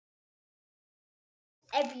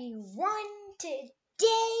everyone, today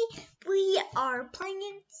we are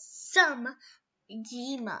playing some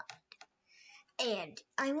Gmod, and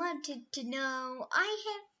I wanted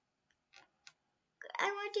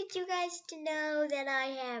you guys to know that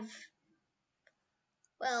I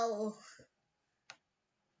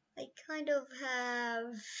kind of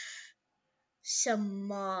have some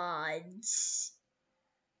mods.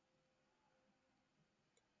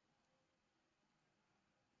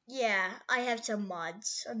 Yeah, I have some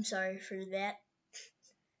mods. I'm sorry for that.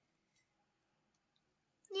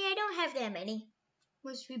 Yeah, I don't have that many.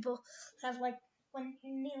 Most people have like 1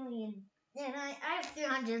 million. And I have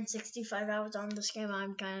 365 hours on this game.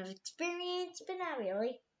 I'm kind of experienced, but not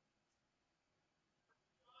really.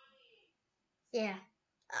 Yeah,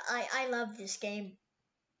 I love this game,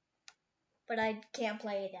 but I can't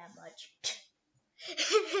play it that much.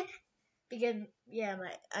 Because, yeah,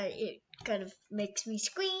 it kind of makes me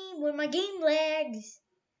scream when my game lags.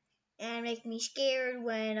 And make me scared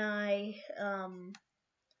when I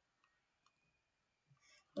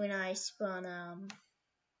spawn,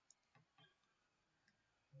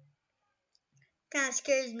 kind of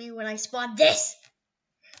scares me when I spawn this.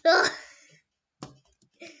 Ugh.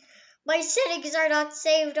 My settings are not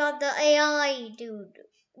saved on the AI, dude.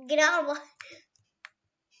 Get out of my...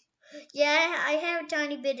 Yeah, I have a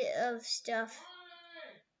tiny bit of stuff.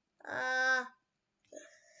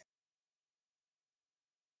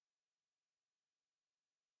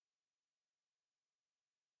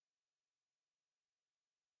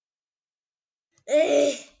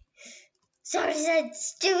 Sorry,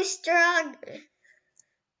 that's too strong.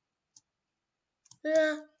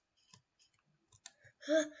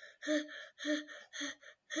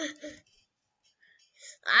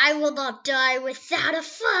 I will not die without a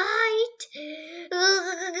fight.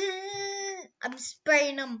 I'm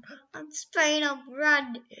spraying them.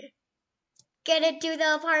 Run. Get into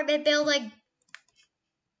the apartment building.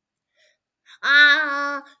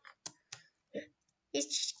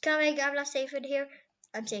 He's coming. I'm not safe in here.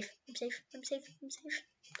 I'm safe.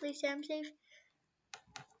 Please say I'm safe.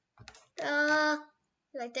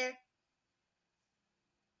 Right there.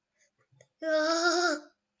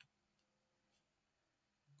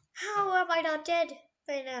 How am I not dead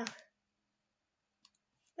right now?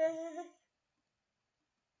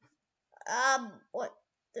 What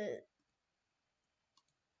the?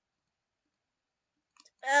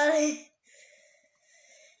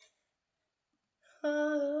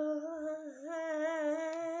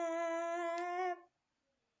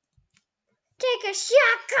 Take a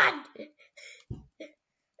shotgun.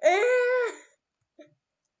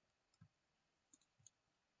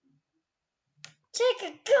 Take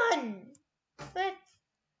a gun. What?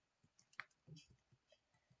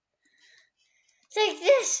 Take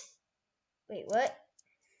this. Wait, what?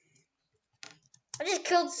 I just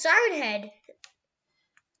killed Sirenhead.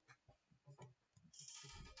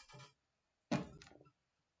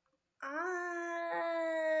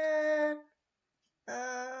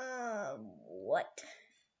 What?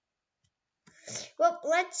 Well,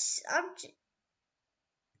 let's.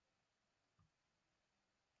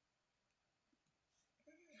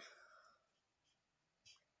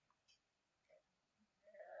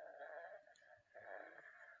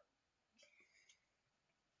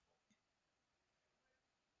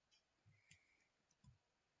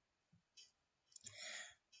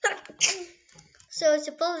 So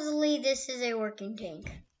supposedly this is a working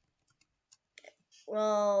tank.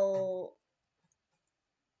 Well,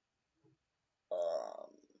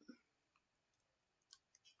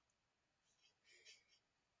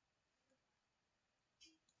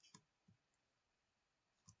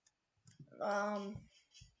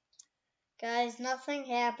 guys, nothing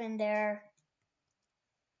happened there.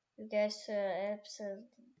 You guys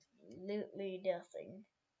absolutely nothing.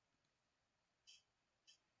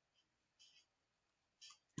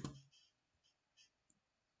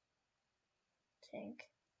 Tank.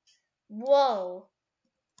 Whoa.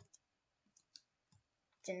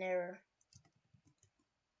 It's an error.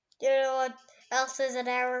 You know what else is an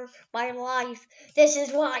error? My life. This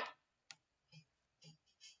is why.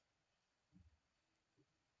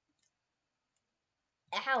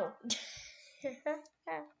 Ow.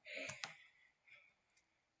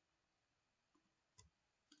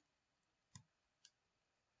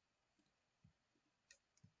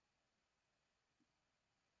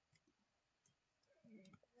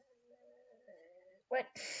 What?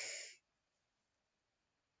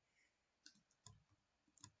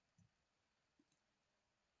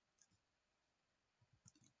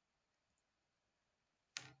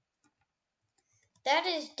 That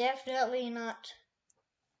is definitely not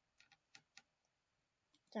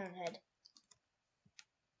Sirenhead.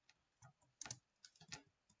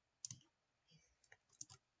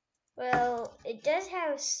 Well, it does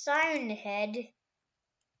have Siren Head.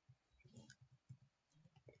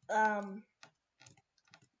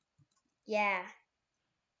 Yeah.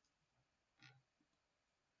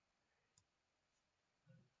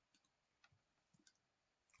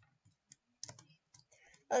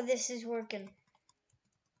 Oh, this is working.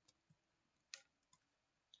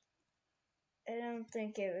 I don't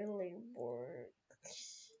think it really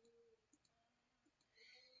works.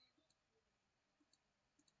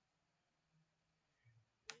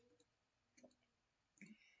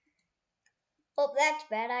 Oh, that's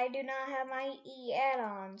bad. I do not have my E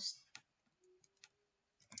add-ons.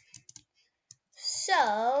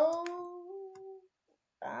 So,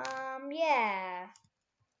 yeah.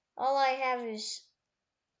 All I have is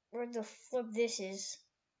where the flip this is.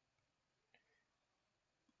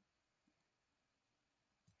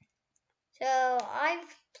 So,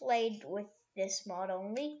 I've played with this mod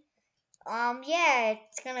only. Yeah,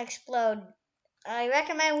 it's gonna explode. I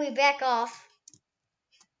recommend we back off.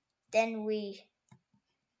 Then we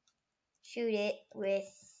shoot it with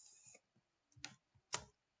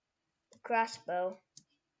the crossbow.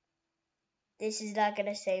 This is not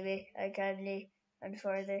gonna save me. I gotta run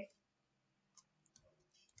further.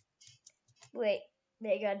 Wait,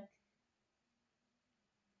 hang on.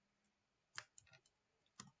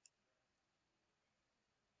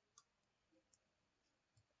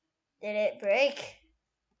 Did it break?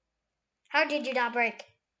 How did you not break?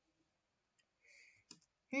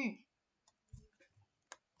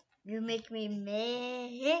 You make me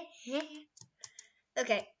mad.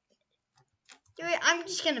 Okay. I'm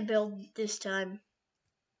just gonna build this time.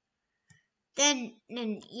 Then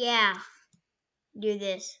yeah, do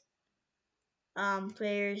this.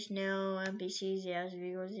 Players no NPCs, yes,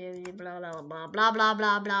 vehicles, blah blah blah blah blah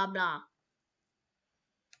blah blah blah.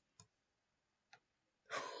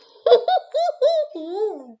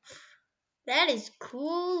 That is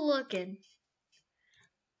cool looking.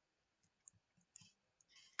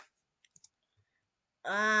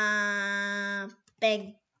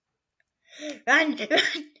 Bang. Run, run.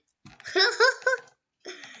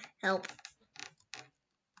 Help.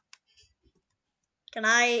 Can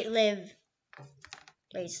I live?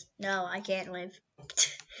 Please. No, I can't live.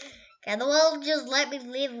 Can the world just let me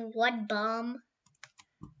live one bomb?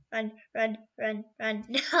 Run, run, run, run.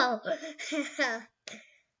 No.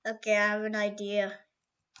 Okay, I have an idea.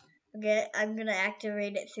 Okay, I'm gonna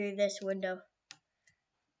activate it through this window.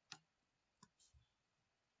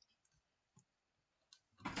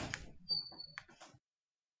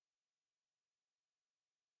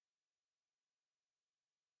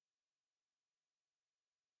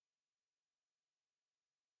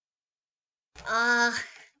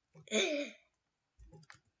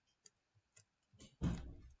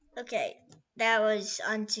 Okay, that was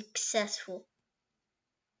unsuccessful.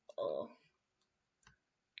 Oh,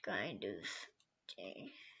 kind of.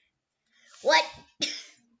 Dang. What?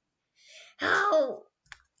 How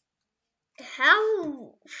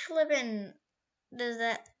flippin' does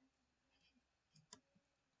that?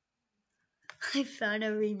 I found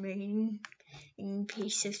a remaining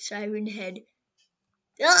piece of Siren Head.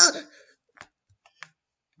 Ugh!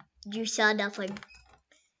 You saw nothing.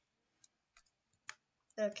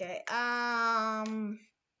 Okay,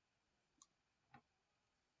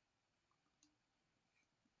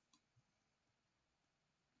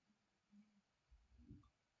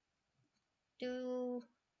 do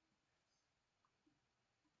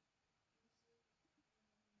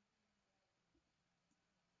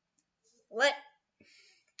what?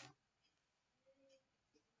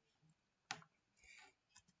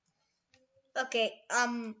 Okay,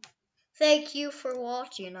 thank you for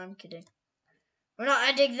watching. I'm kidding. We're not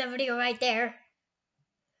ending the video right there.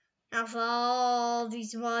 I have all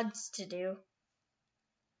these mods to do.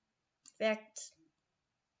 In fact,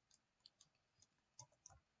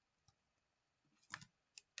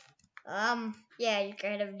 yeah, you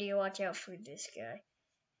kind of need to watch out for this guy.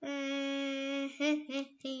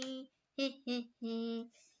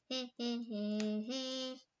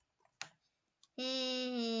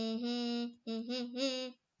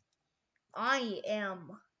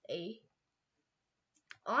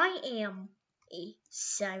 I am a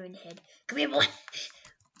Siren Head. Come here, boy.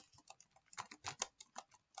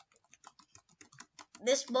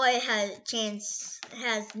 This boy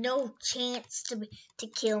has no chance to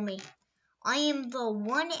kill me. I am the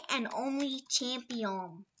one and only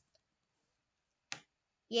champion.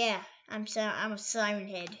 Yeah, I'm a Siren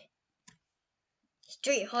Head.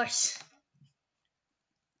 Street horse.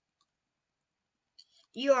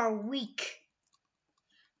 You are weak.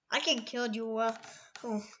 I can kill you.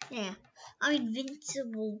 Oh yeah, I'm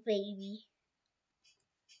invincible, baby.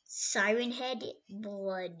 Siren Head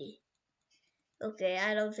Blood. Okay,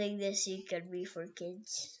 I don't think this could be for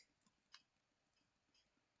kids.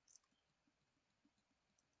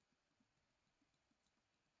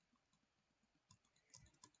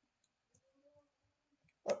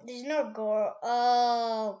 Oh, there's no gore.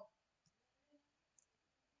 Oh.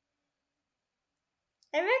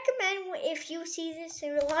 I recommend if you see this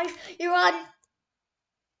in real life, you run.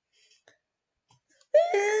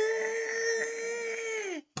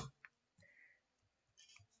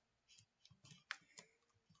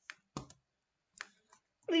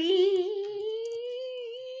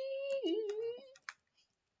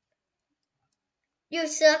 You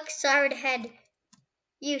suck, Siren Head.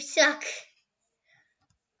 You suck.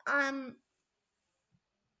 I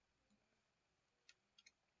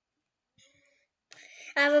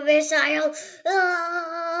have a missile.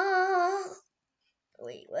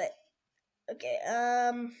 Wait, what? Okay,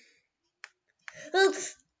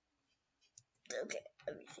 oops. Okay,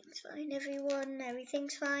 everything's fine, everyone.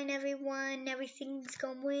 Everything's fine, everyone. Everything's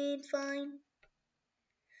going fine.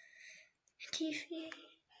 TV.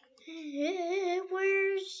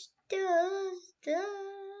 Where's the stuff?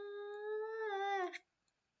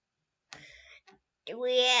 Do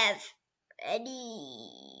we have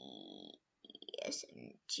any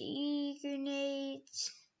SMG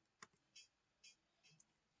grenades?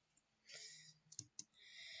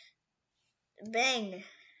 Bang.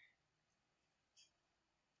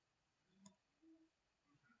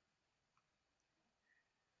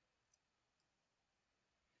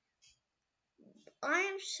 I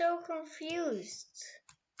am so confused.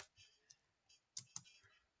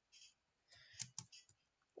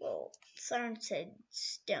 Well, Siren's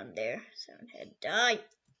Head's down there. Siren Head, die.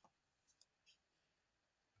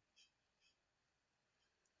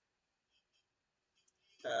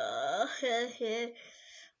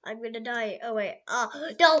 I'm gonna die. Oh wait.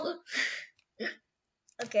 No.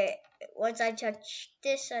 Okay. Once I touch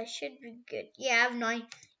this, I should be good. Yeah, I have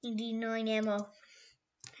 99 ammo.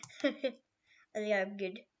 I think I'm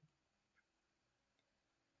good.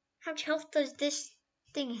 How much health does this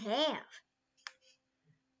thing have?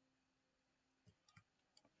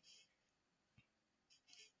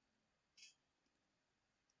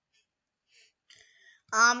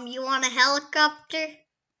 You want a helicopter?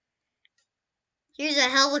 Here's a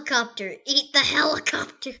helicopter. Eat the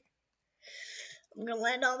helicopter. I'm gonna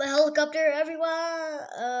land on the helicopter, everyone.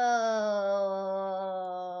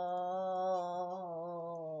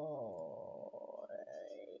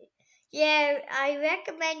 Yeah, I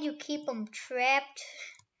recommend you keep them trapped.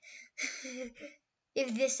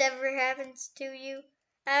 If this ever happens to you,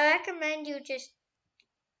 I recommend you just...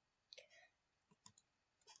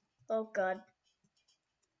 Oh God.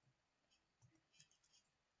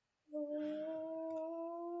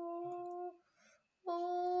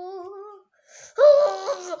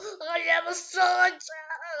 I am a son.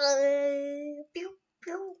 Pew,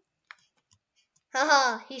 pew.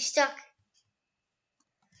 Haha, he's stuck.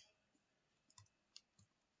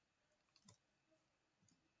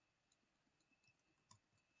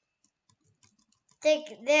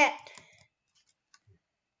 Take that.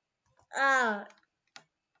 Ah,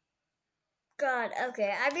 God.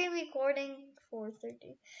 Okay, I've been recording for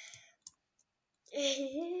 30.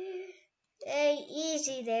 Hey,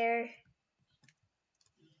 easy there.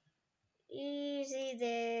 Easy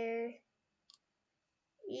there.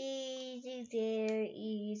 Easy there.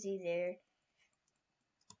 Easy there.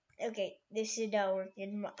 Okay, this is not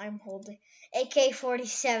working. I'm holding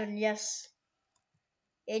AK-47. Yes,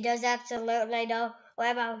 it does absolutely know what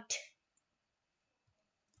I'm out.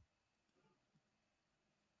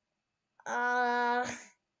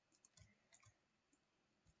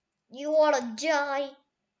 You wanna die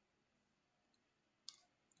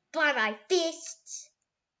by my fists?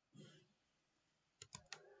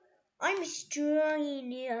 I'm strong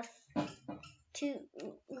enough to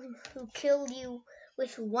kill you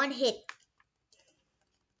with one hit.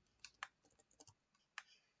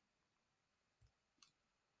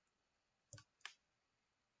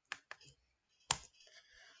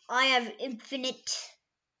 I have infinite.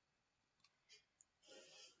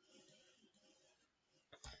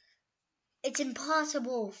 It's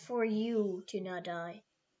impossible for you to not die.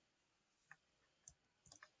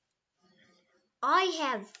 I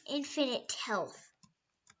have infinite health.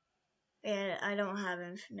 And I don't have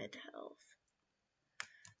infinite health.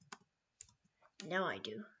 No, I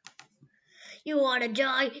do. You wanna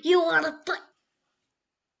die? You wanna fight?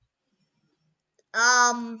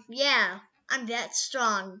 Yeah, I'm that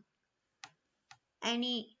strong. And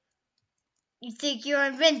you think you're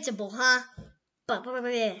invincible, huh?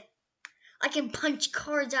 I can punch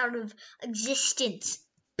cards out of existence.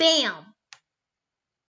 Bam!